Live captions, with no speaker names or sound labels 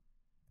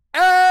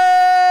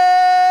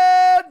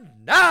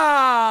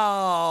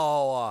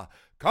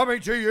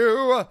coming to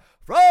you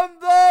from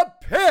the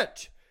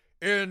pit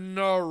in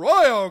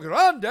Arroyo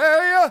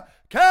Grande,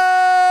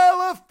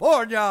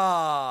 California.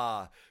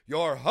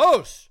 Your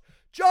hosts,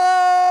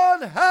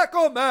 John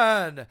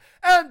Hackleman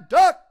and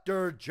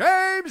Dr.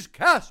 James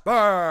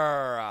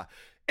Casper.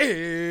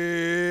 It's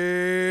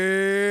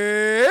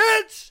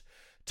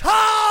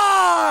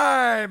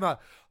time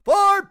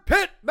for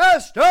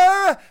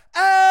Pitmaster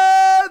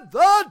and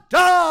the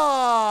Dog.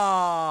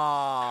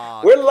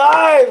 We're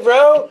live,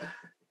 bro.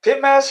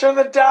 Pitmaster and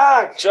the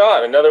Dog.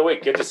 John, another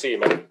week. Good to see you,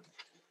 man.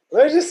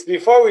 Let me just,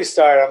 before we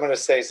start, I'm going to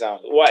say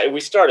something. Why we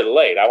started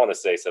late? I want to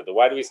say something.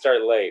 Why do we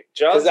start late,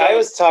 John? Because I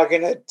was talking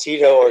to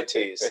Tito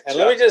Ortiz, and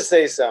let me just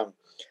say something.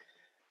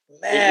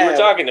 Man, you were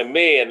talking to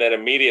me, and then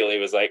immediately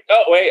was like,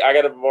 "Oh wait, I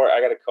got a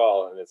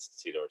call, and it's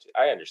Tito Ortiz."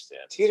 I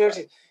understand. Tito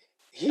Ortiz,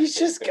 he's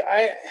just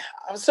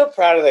I'm so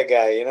proud of that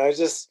guy. You know,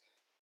 just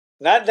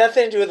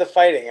nothing to do with the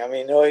fighting. I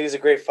mean, no, he's a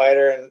great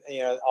fighter, and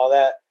all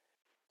that,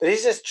 but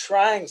he's just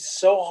trying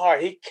so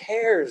hard. He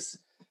cares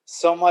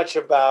so much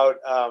about.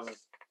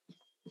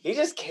 He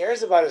just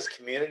cares about his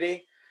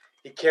community.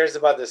 He cares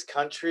about this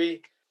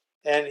country,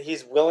 and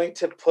he's willing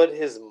to put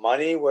his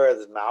money where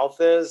his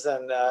mouth is.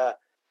 And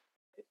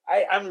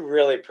I'm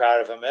really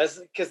proud of him,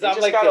 because I'm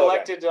like got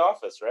elected to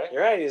office, right?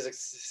 You're right. He's a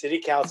city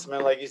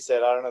councilman, like you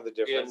said. I don't know the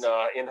difference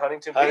in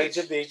Huntington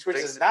Beach, which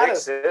is not big a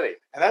city,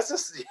 and that's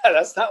just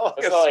that's not like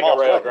it's not small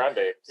like a Rio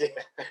Grande. Yeah.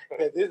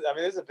 I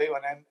mean, this is a big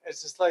one, and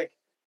it's just like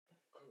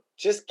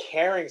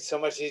caring so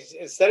much. He's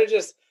instead of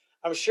just.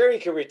 I'm sure he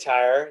could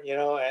retire,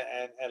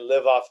 and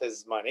live off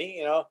his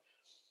money,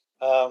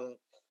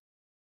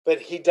 but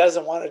he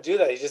doesn't want to do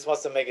that. He just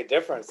wants to make a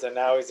difference. And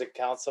now he's a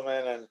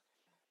councilman, and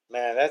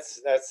man,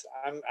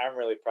 I'm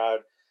really proud.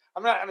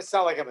 It's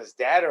not like I'm his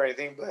dad or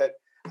anything, but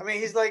I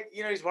mean, he's like,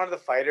 he's one of the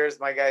fighters.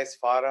 My guys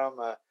fought him.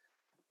 I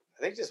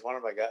think just one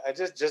of my guys.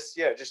 Just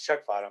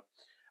Chuck fought him.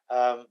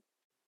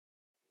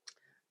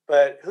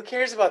 But who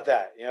cares about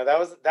that? That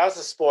was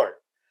a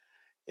sport.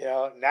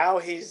 Now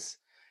he's.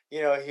 He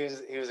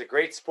was a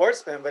great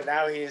sportsman, but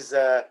now he's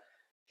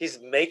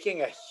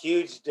making a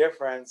huge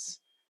difference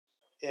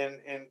in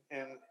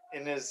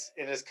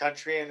his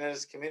country and in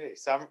his community.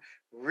 So I'm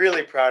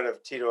really proud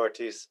of Tito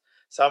Ortiz.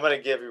 So I'm going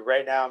to give you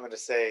right now. I'm going to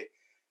say,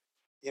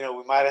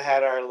 we might have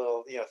had our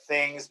little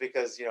things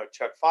because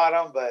Chuck fought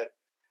him, but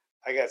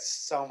I got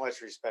so much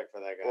respect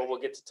for that guy. Well,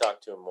 we'll get to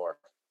talk to him more.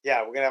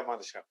 Yeah, we're gonna have him on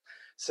the show.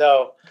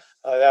 So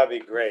that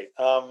would be great.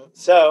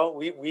 So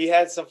we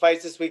had some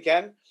fights this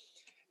weekend.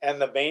 And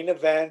the main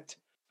event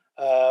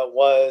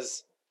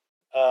was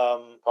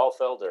Paul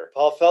Felder.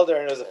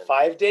 And it was a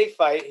 5-day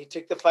fight. He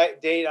took the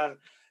fight on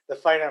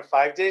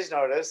 5 days'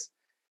 notice,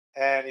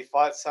 and he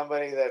fought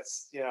somebody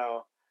that's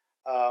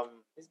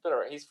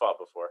he's fought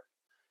before.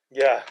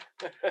 Yeah,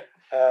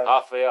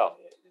 Rafael.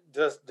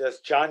 Dos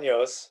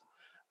Janos,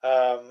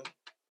 and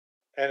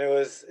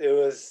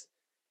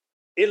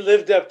it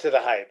lived up to the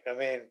hype. I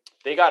mean,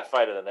 they got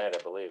fight of the night,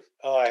 I believe.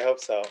 Oh, I hope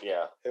so.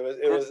 Yeah, it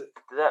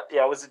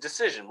was a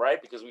decision, right?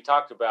 Because we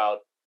talked about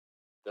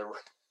the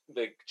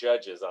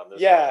judges on this.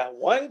 Yeah,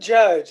 one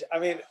judge. I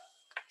mean,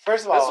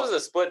 first of all, this was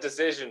a split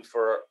decision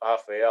for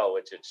Rafael,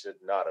 which it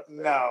should not have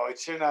been. No, it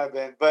should not have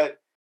been.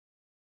 But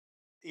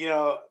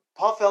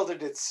Paul Felder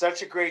did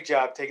such a great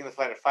job taking the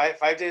fight at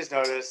 5 days'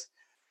 notice.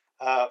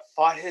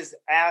 Fought his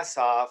ass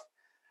off.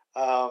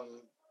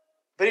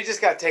 But he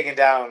just got taken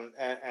down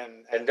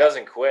and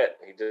doesn't quit.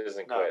 He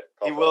doesn't quit.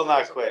 He will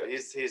not quit.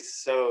 He's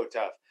so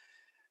tough.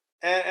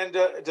 And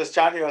Dos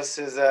Janos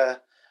is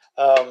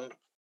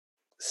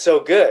so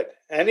good,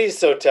 and he's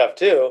so tough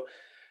too.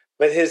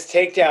 But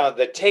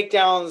the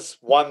takedowns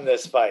won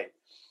this fight.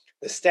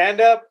 The stand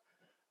up,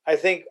 I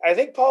think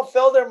Paul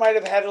Felder might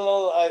have had a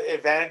little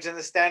advantage in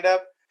the stand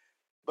up,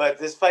 but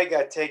this fight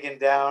got taken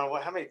down.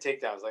 How many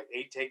takedowns? Like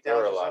 8 takedowns. There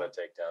were a lot of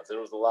takedowns.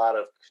 There was a lot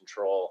of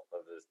control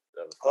of the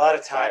a lot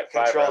of time,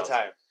 control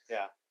time.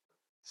 Yeah.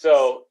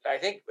 So I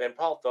think, and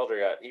Paul Felder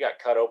got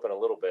cut open a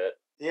little bit.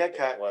 He got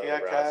cut. He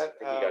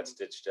got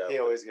stitched up. He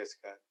always gets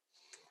cut.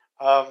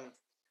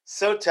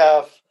 So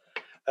tough.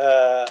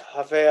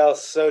 Rafael,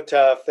 so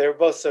tough. They were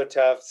both so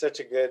tough. Such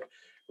a good,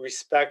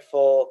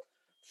 respectful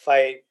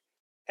fight,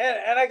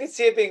 and I could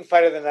see it being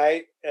fight of the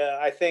night.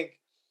 I think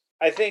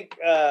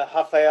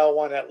Rafael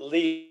won at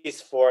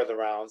least 4 of the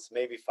rounds,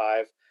 maybe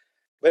 5,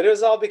 but it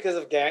was all because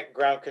of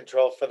ground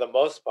control for the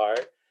most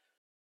part.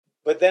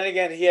 But then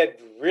again, he had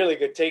really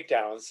good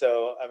takedowns,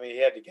 so I mean, he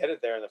had to get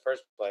it there in the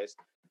first place.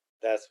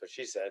 That's what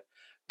she said.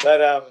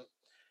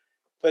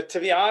 But to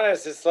be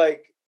honest, it's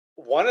like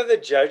one of the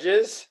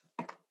judges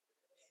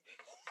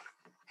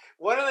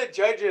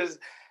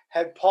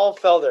had Paul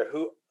Felder,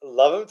 who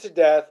love him to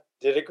death,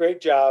 did a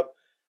great job.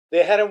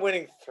 They had him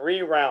winning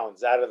 3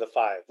 rounds out of the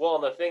 5. Well,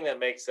 and the thing that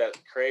makes that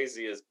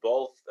crazy is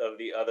both of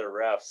the other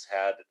refs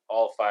had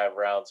all 5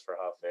 rounds for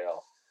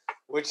Rafael.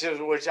 Which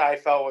I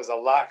felt was a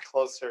lot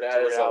closer to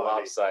reality.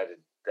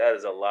 That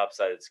is a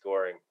lopsided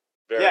scoring.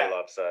 Very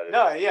lopsided.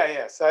 No,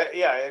 yeah. So,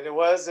 and it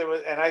was,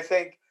 and I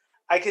think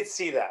I could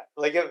see that.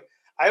 Like,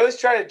 I always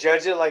try to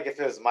judge it like if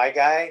it was my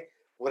guy,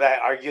 would I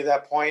argue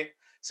that point?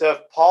 So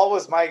if Paul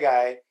was my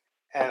guy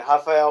and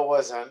Rafael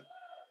wasn't,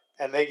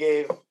 and they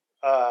gave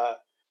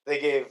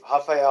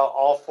Rafael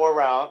all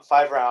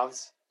 5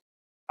 rounds,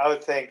 I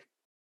would think,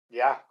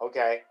 yeah,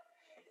 okay.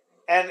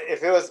 And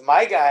if it was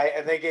my guy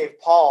and they gave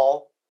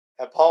Paul,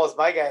 and Paul was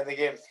my guy and they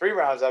gave him 3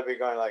 rounds, I'd be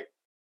going like,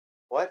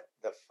 what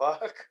the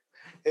fuck?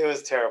 It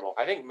was terrible.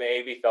 I think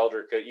maybe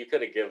Felder you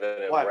could have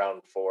given him 1.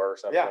 round 4 or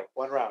something. Yeah,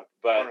 1 round.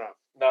 But 1 round.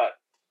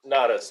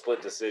 not a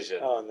split decision.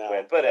 Oh, no.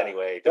 Win. But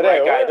anyway, But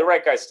the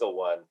right guy still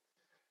won.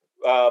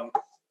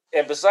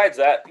 And besides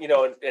that,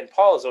 and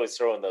Paul is always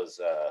throwing those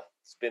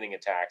spinning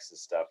attacks and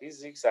stuff.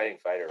 He's an exciting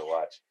fighter to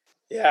watch.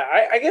 Yeah,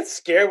 I get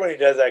scared when he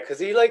does that because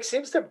he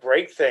seems to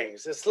break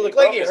things. It looked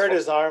like he hurt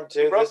his arm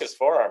too. He broke his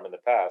forearm in the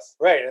past.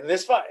 Right, and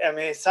this one, I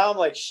mean, it sounded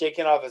like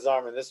shaking off his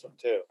arm in this one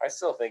too. I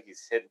still think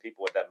he's hitting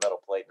people with that metal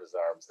plate in his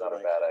arm. It's not a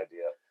bad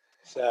idea.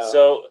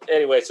 So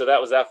anyway, so that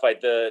was that fight.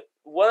 The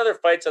one other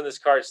fights on this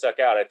card stuck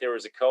out. There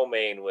was a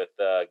co-main with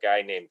a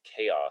guy named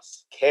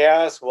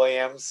Chaos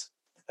Williams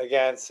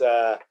against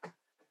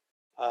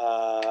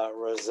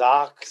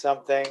Razak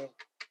something.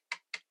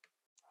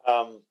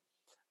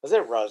 Was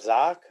it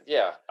Razak?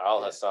 Yeah,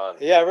 Al Hassan.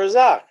 Yeah,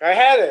 Razak. I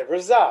had it.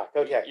 Razak.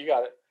 Okay. You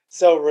got it.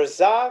 So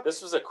Razak.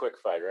 This was a quick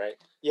fight, right?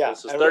 Yeah.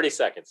 This was 30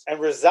 seconds. And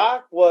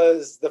Razak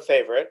was the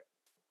favorite.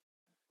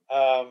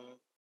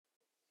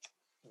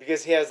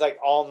 Because he has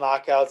all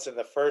knockouts in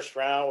the first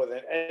round with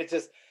it. And it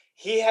just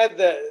he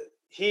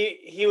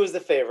was the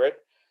favorite.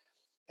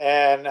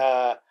 And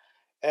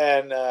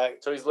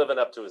so he's living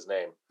up to his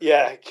name.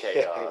 Yeah.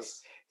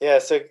 Chaos. Yeah,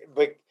 so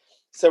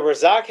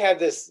Razak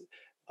had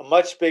a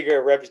much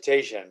bigger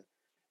reputation,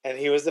 and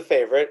he was the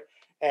favorite.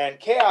 And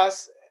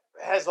Chaos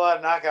has a lot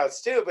of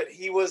knockouts too, but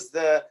he was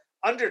the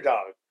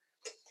underdog.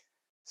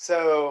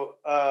 So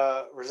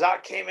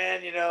Razak came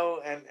in,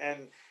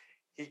 and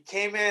he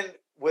came in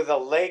with a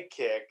leg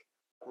kick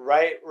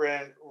right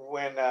when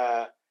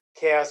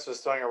Chaos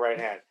was throwing a right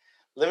hand.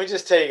 Let me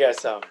just tell you guys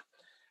something.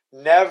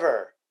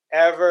 Never,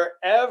 ever,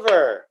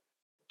 ever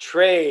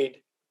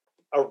trade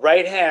a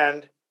right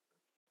hand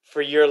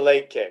for your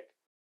leg kick.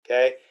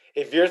 Okay?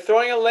 If you're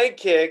throwing a leg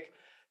kick,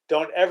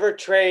 don't ever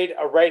trade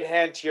a right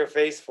hand to your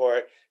face for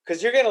it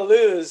because you're going to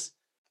lose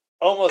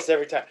almost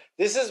every time.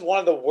 This is one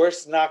of the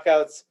worst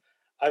knockouts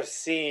I've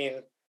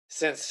seen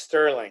since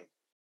Sterling.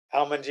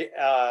 Remember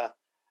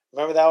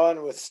that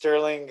one with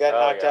Sterling got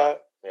knocked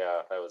out?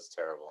 Yeah, that was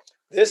terrible.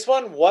 This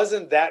one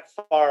wasn't that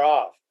far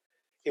off.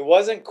 It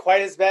wasn't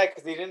quite as bad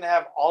because he didn't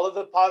have all of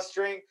the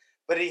posturing,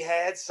 but he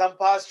had some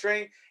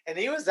posturing, and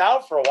he was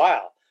out for a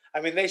while.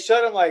 I mean, they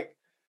showed him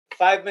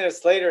 5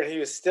 minutes later, and he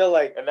was still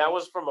And that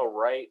was from a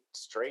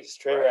straight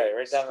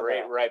right down the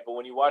middle. Right. But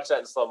when you watch that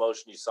in slow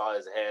motion, you saw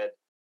his head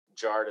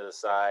jar to the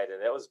side,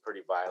 and that was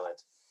pretty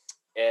violent.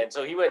 And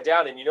so he went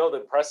down, and the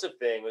impressive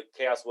thing with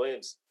Chaos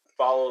Williams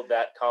followed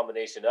that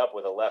combination up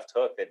with a left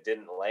hook that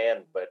didn't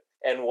land,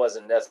 and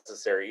wasn't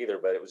necessary either.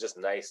 But it was just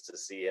nice to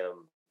see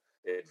him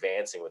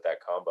advancing with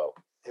that combo.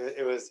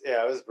 It was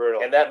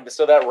brutal. And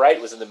that right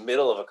was in the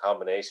middle of a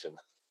combination.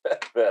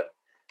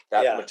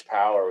 That much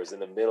power was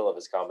in the middle of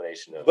his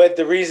combination. But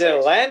the reason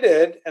it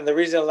landed,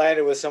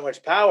 with so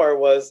much power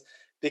was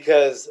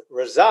because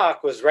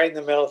Razak was right in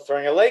the middle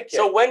throwing a leg kick.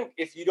 So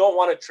if you don't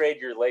want to trade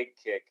your leg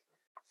kick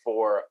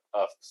for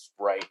a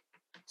right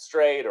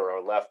straight or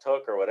a left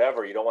hook or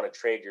whatever, you don't want to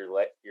trade your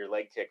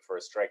leg kick for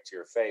a strike to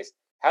your face,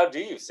 how do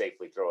you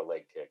safely throw a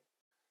leg kick?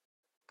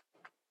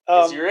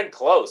 Because you're in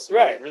close.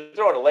 Right. If you're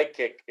throwing a leg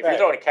kick, if you're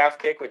throwing a calf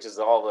kick, which is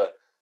all the...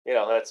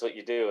 that's what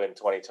you do in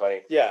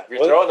 2020. Yeah. If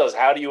you're throwing those,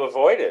 how do you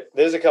avoid it?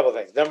 There's a couple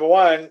things. Number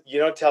one, you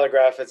don't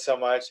telegraph it so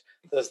much.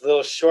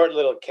 Those short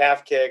little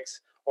calf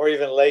kicks or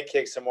even leg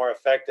kicks are more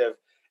effective.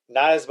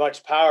 Not as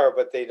much power,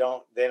 but they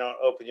don't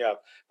open you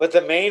up. But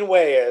the main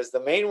way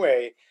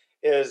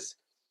is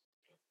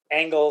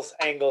angles.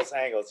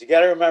 You got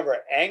to remember,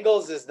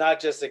 angles is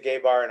not just a gay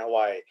bar in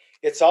Hawaii.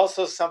 It's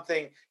also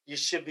something you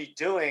should be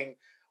doing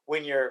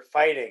when you're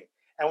fighting.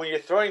 And when you're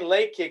throwing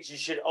leg kicks, you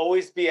should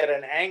always be at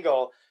an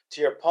angle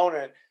to your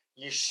opponent.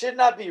 You should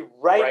not be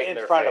right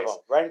in front of them.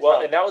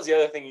 And that was the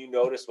other thing you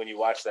noticed when you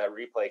watch that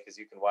replay, because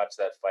you can watch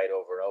that fight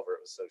over and over.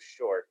 It was so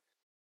short.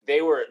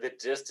 The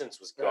distance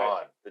was gone.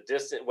 Right. The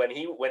distance when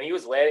he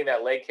was landing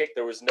that leg kick,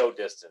 there was no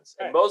distance.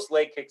 And most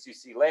leg kicks you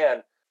see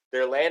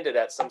they're landed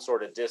at some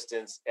sort of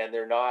distance, and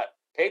they're not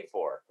paid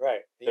for.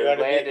 Right. They're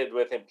landed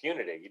with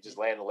impunity. You just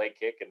land the leg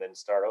kick and then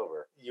start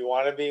over. You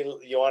want to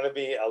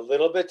be a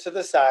little bit to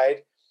the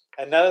side.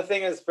 Another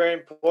thing that's very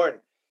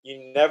important.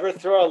 You never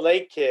throw a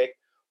leg kick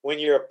when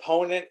your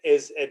opponent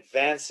is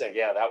advancing.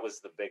 Yeah, that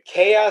was the big thing.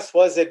 Chaos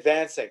was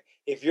advancing.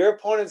 If your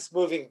opponent's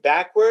moving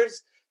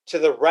backwards, to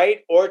the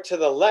right or to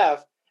the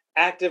left,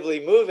 actively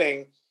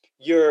moving,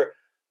 you're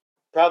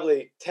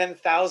probably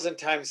 10,000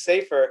 times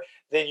safer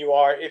than you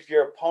are if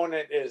your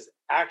opponent is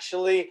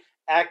actually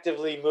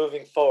actively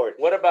moving forward.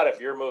 What about if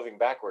you're moving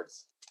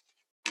backwards?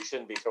 You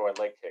shouldn't be throwing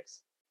leg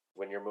kicks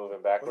when you're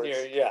moving backwards.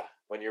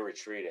 When you're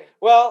retreating.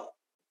 Well,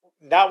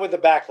 not with the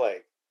back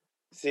leg.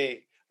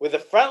 See, with the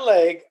front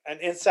leg, an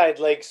inside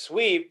leg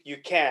sweep, you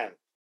can.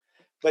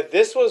 but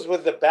this was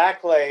with the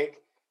back leg,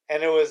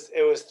 and it was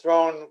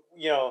thrown.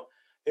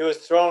 It was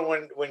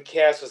thrown when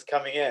Chaos was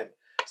coming in.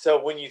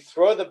 So when you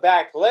throw the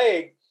back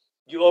leg,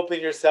 you open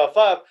yourself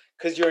up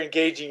because you're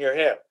engaging your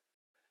hip.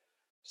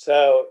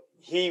 So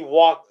he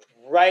walked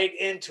right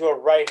into a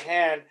right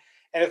hand,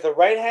 and if the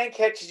right hand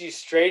catches you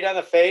straight on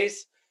the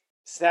face,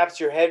 snaps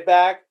your head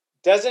back,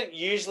 doesn't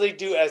usually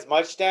do as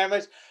much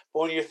damage. But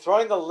when you're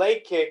throwing the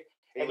leg kick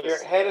and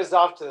your head is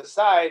off to the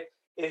side,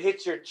 it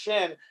hits your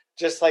chin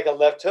just like a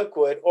left hook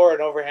would or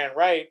an overhand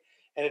right,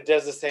 and it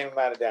does the same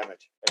amount of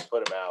damage. And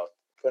put him out.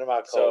 Put him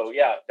out cold. So,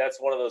 yeah, that's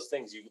one of those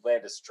things. You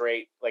land a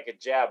straight, like a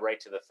jab right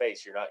to the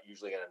face. You're not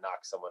usually going to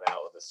knock someone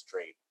out with a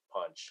straight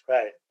punch.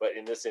 Right. But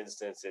in this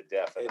instance, it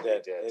definitely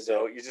did. It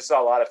So did. you just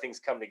saw a lot of things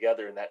come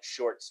together in that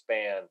short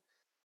span.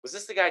 Was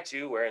this the guy,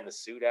 too, wearing the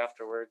suit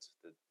afterwards?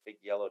 The big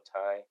yellow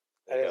tie?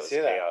 I didn't see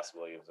that. Chaos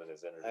Williams in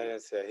his interview. I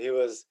didn't see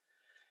it.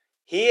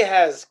 He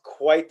has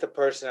quite the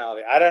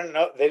personality. I don't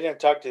know. They didn't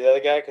talk to the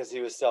other guy because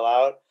he was still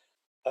out.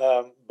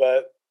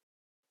 But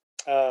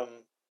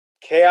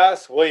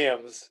Chaos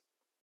Williams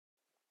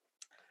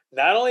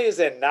not only is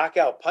a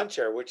knockout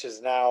puncher, which is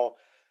now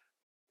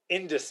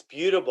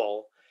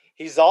indisputable,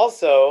 he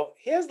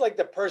has like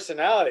the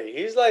personality.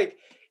 He's like,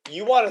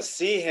 you want to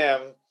see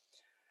him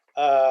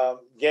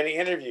getting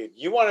interviewed.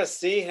 You want to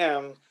see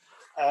him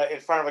in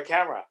front of a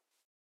camera.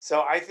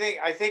 So I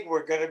think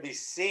we're going to be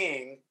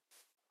seeing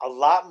a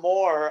lot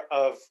more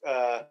of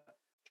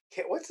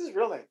what's his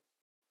real name?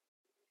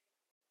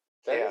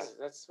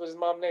 That's what his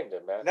mom named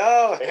him, man.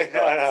 No.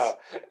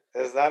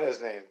 That's not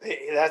his name.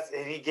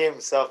 And he gave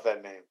himself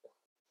that name.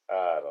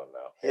 I don't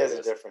know. He has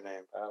a different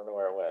name. I don't know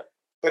where it went.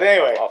 But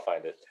anyway, I'll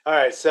find it. All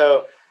right.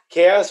 So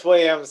Chaos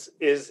Williams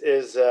is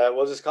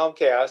we'll just call him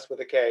Chaos with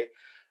a K.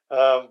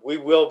 We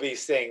will be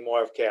seeing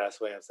more of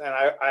Chaos Williams, and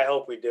I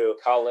hope we do.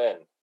 Colin.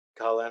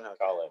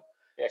 Okay.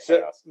 Yeah, So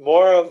Chaos.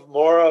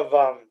 more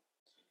of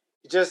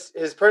just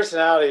his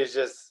personality is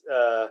just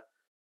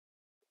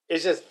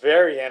it's just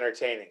very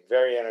entertaining.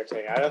 Very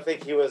entertaining. I don't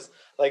think he was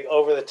like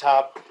over the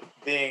top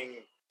being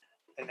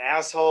an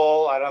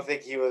asshole. I don't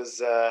think he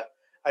was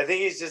I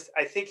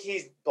think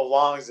he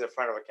belongs in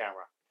front of a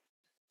camera.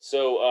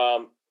 So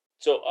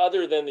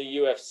other than the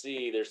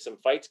UFC, there's some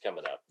fights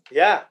coming up.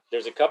 Yeah.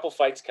 There's a couple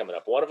fights coming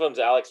up. One of them's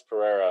Alex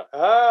Pereira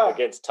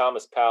against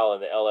Thomas Powell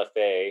in the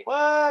LFA.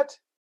 What?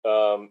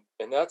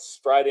 And that's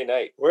Friday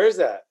night. Where's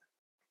that?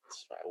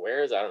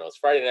 Where is it? I don't know. It's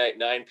Friday night,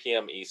 9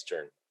 p.m.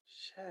 Eastern.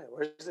 Shit,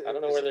 where's it? I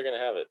don't know where they're going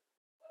to have it.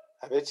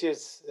 I bet you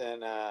it's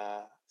in...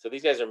 So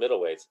these guys are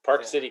middleweights.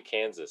 Park City,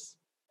 Kansas.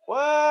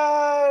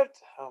 What?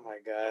 Oh, my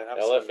God. I'm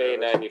LFA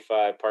so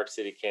 95, Park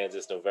City,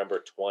 Kansas,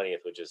 November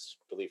 20th, which is,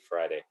 I believe,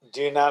 Friday.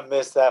 Do not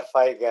miss that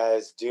fight,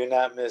 guys. Do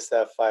not miss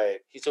that fight.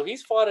 So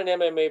he's fought in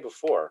MMA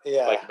before.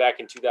 Yeah. Like back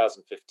in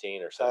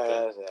 2015 or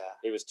something. Yeah.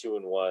 He was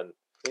 2-1.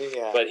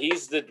 Yeah. But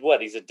he's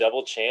he's a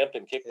double champ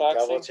in kickboxing?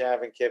 Double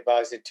champ in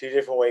kickboxing, 2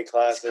 different weight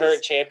classes. He's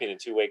current champion in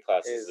 2 weight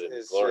classes in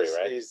Glory,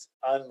 right? He's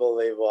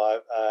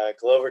unbelievable.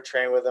 Glover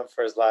trained with him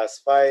for his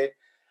last fight.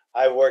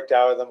 I worked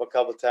out with him a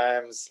couple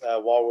times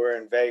while we were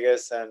in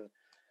Vegas, and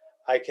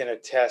I can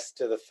attest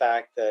to the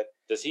fact that...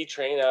 Does he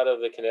train out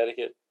of the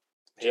Connecticut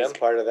gym? He's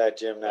part of that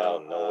gym now.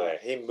 Oh, no way.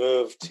 He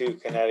moved to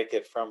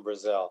Connecticut from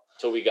Brazil.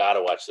 So we got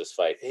to watch this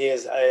fight. He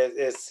is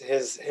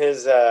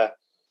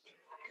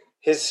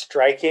his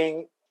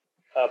striking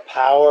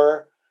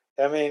power.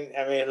 I mean,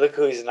 look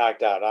who he's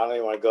knocked out. I don't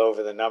even want to go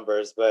over the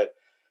numbers, but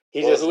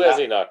who has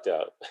he knocked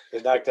out? He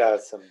knocked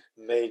out some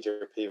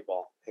major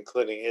people,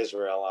 including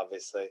Israel,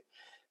 obviously.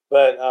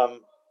 But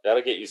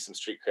that'll get you some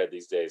street cred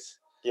these days.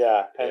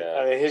 Yeah, and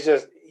I mean,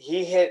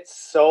 he hit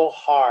so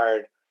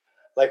hard.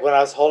 Like when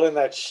I was holding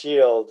that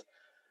shield,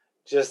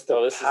 just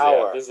the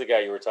power. This is the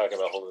guy you were talking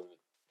about holding the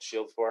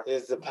shield for.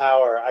 Is the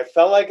power. I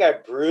felt like I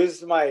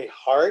bruised my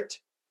heart,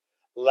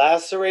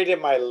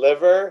 lacerated my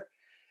liver,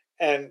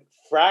 and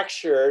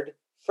fractured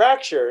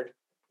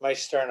my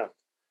sternum.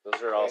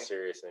 Those are all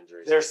serious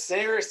injuries. They're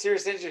serious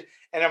injuries.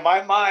 And in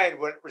my mind,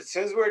 as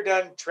soon as we were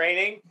done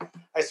training,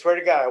 I swear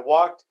to God,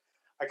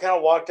 I kind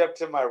of walked up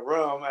to my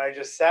room and I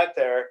just sat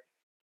there,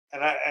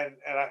 and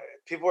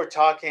people were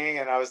talking,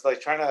 and I was like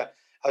trying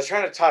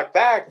to talk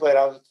back, but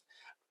I was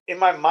in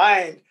my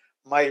mind,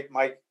 my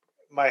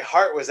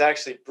heart was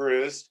actually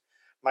bruised,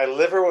 my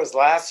liver was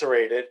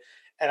lacerated,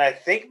 and I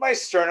think my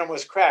sternum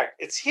was cracked.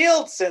 It's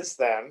healed since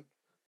then,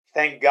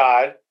 thank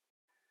God.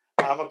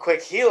 I'm a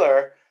quick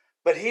healer,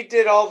 but he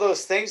did all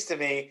those things to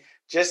me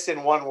just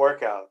in one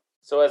workout.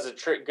 So as a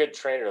good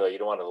trainer, though, you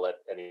don't want to let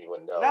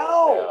anyone know.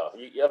 No.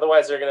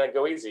 Otherwise, they're going to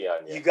go easy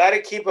on you. You got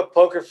to keep a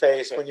poker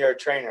face when you're a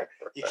trainer.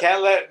 You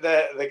can't let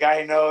the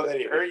guy know that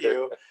he hurt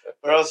you,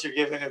 or else you're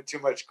giving him too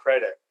much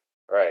credit.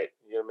 Right.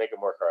 You're going to make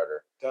him work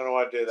harder. Don't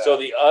want to do that. So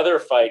the other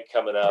fight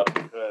coming up,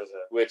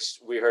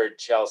 which we heard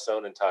Chael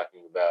Sonnen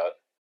talking about,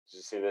 did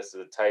you see this?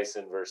 Is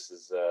Tyson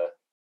versus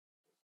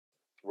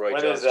Roy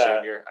Jones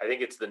Jr.? I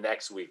think it's the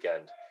next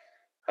weekend.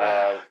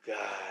 Oh,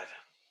 God.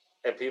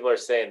 And people are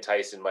saying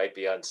Tyson might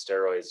be on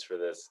steroids for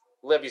this.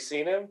 Have you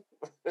seen him?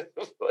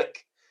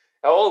 Like,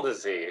 how old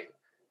is he?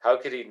 How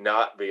could he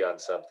not be on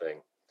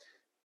something?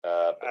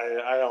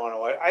 I don't want to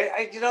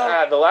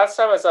watch. The last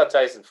time I saw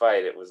Tyson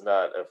fight, it was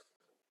not a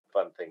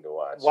fun thing to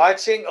watch.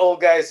 Watching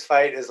old guys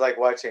fight is like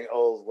watching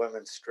old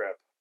women strip.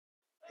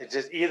 It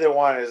just either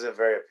one isn't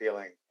very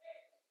appealing.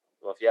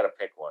 Well, if you had to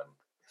pick one.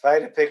 If I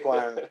had to pick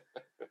one,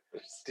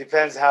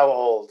 depends how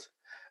old.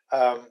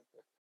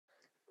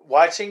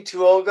 Watching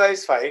two old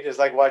guys fight is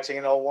like watching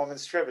an old woman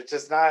strip. It's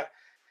just not.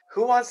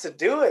 Who wants to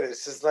do it?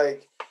 It's just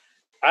like,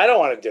 I don't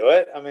want to do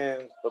it. I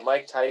mean, but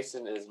Mike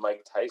Tyson is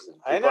Mike Tyson.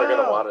 I People are going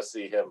to know. want to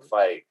see him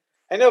fight.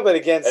 I know, but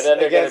against And then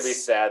they're going to be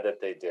sad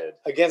that they did.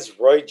 Against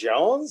Roy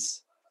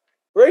Jones?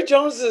 Roy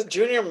Jones is a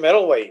junior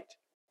middleweight.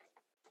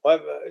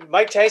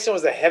 Mike Tyson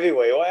was a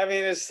heavyweight. I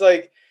mean, it's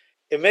like,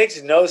 it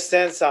makes no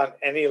sense on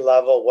any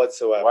level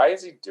whatsoever. Why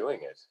is he doing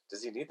it?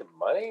 Does he need the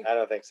money? I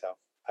don't think so.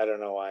 I don't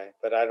know why,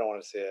 but I don't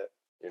want to see it.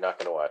 You're not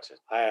going to watch it.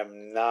 I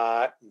am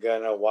not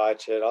going to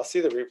watch it. I'll see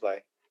the replay.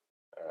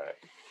 All right.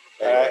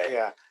 Anyway.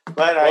 Yeah.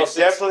 But I'm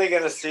definitely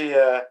going to see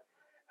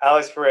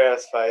Alex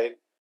Pereira's fight.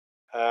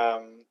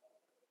 I'm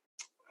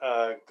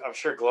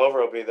sure Glover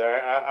will be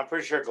there. I'm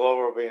pretty sure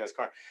Glover will be in his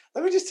corner.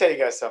 Let me just tell you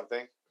guys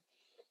something.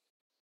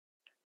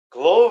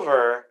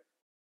 Glover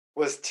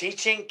was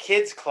teaching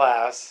kids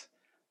class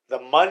the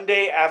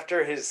Monday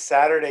after his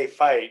Saturday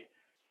fight,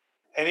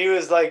 and he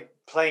was like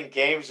playing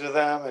games with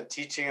them and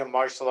teaching them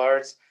martial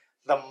arts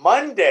the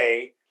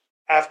Monday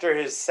after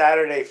his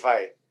Saturday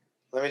fight.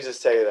 Let me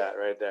just tell you that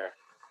right there.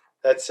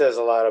 That says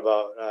a lot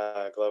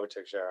about Glover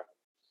Teixeira.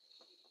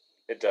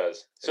 It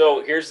does.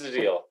 So here's the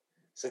deal.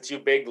 Since you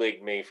big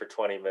leagued me for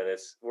 20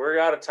 minutes, we're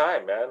out of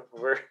time, man.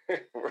 We're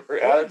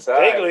out of time.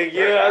 Big league,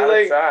 we're out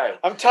of time.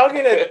 I'm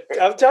talking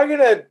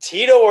to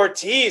Tito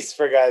Ortiz,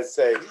 for God's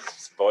sake.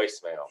 It's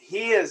voicemail.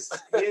 He's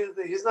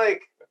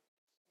like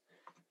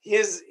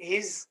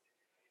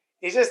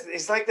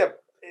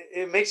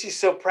it makes you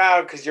so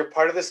proud because you're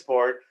part of the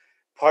sport,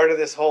 part of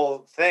this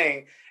whole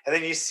thing, and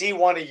then you see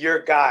one of your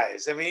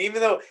guys. I mean,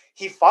 even though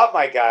he fought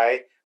my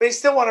guy, but he's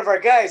still one of our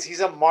guys. He's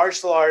a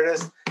martial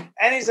artist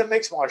and he's a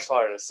mixed martial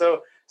artist.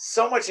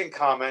 So much in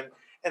common.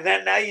 And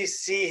then now you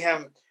see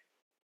him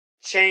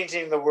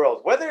changing the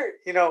world. Whether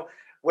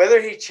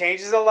he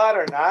changes a lot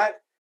or not,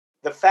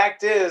 the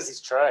fact is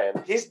he's trying.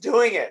 He's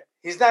doing it.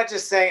 He's not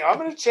just saying, I'm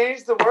going to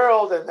change the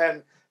world and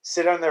then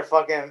sit on their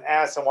fucking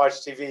ass and watch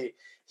TV.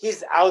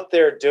 He's out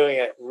there doing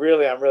it.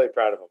 Really, I'm really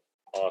proud of him.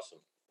 Awesome.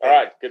 All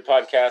right. Good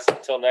podcast.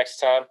 Until next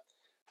time.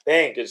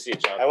 Thanks. Good to see you,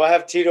 John. I will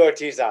have Tito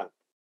Ortiz on.